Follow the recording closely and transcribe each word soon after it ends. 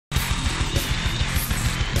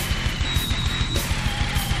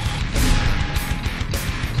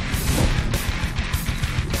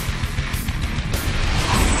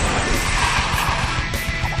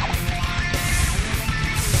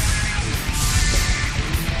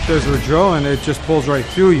There's a drill and it just pulls right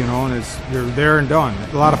through, you know, and you're there and done.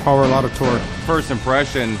 A lot of power, a lot of torque. First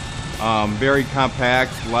impression, very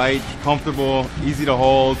compact, light, comfortable, easy to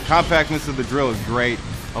hold. Compactness of the drill is great.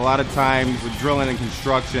 A lot of times with drilling and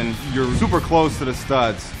construction, you're super close to the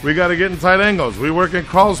studs. We got to get in tight angles. We work in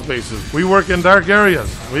crawl spaces. We work in dark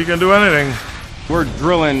areas. We can do anything. We're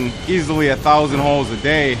drilling easily 1,000 holes a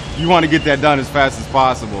day. You want to get that done as fast as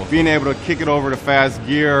possible. Being able to kick it over to fast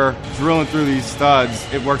gear, drilling through these studs,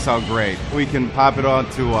 it works out great. We can pop it on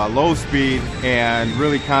to low speed and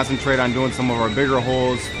really concentrate on doing some of our bigger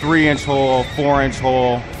holes, 3-inch hole, 4-inch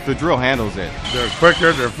hole. The drill handles it. They're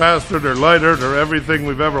quicker, they're faster, they're lighter, they're everything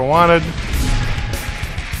we've ever wanted.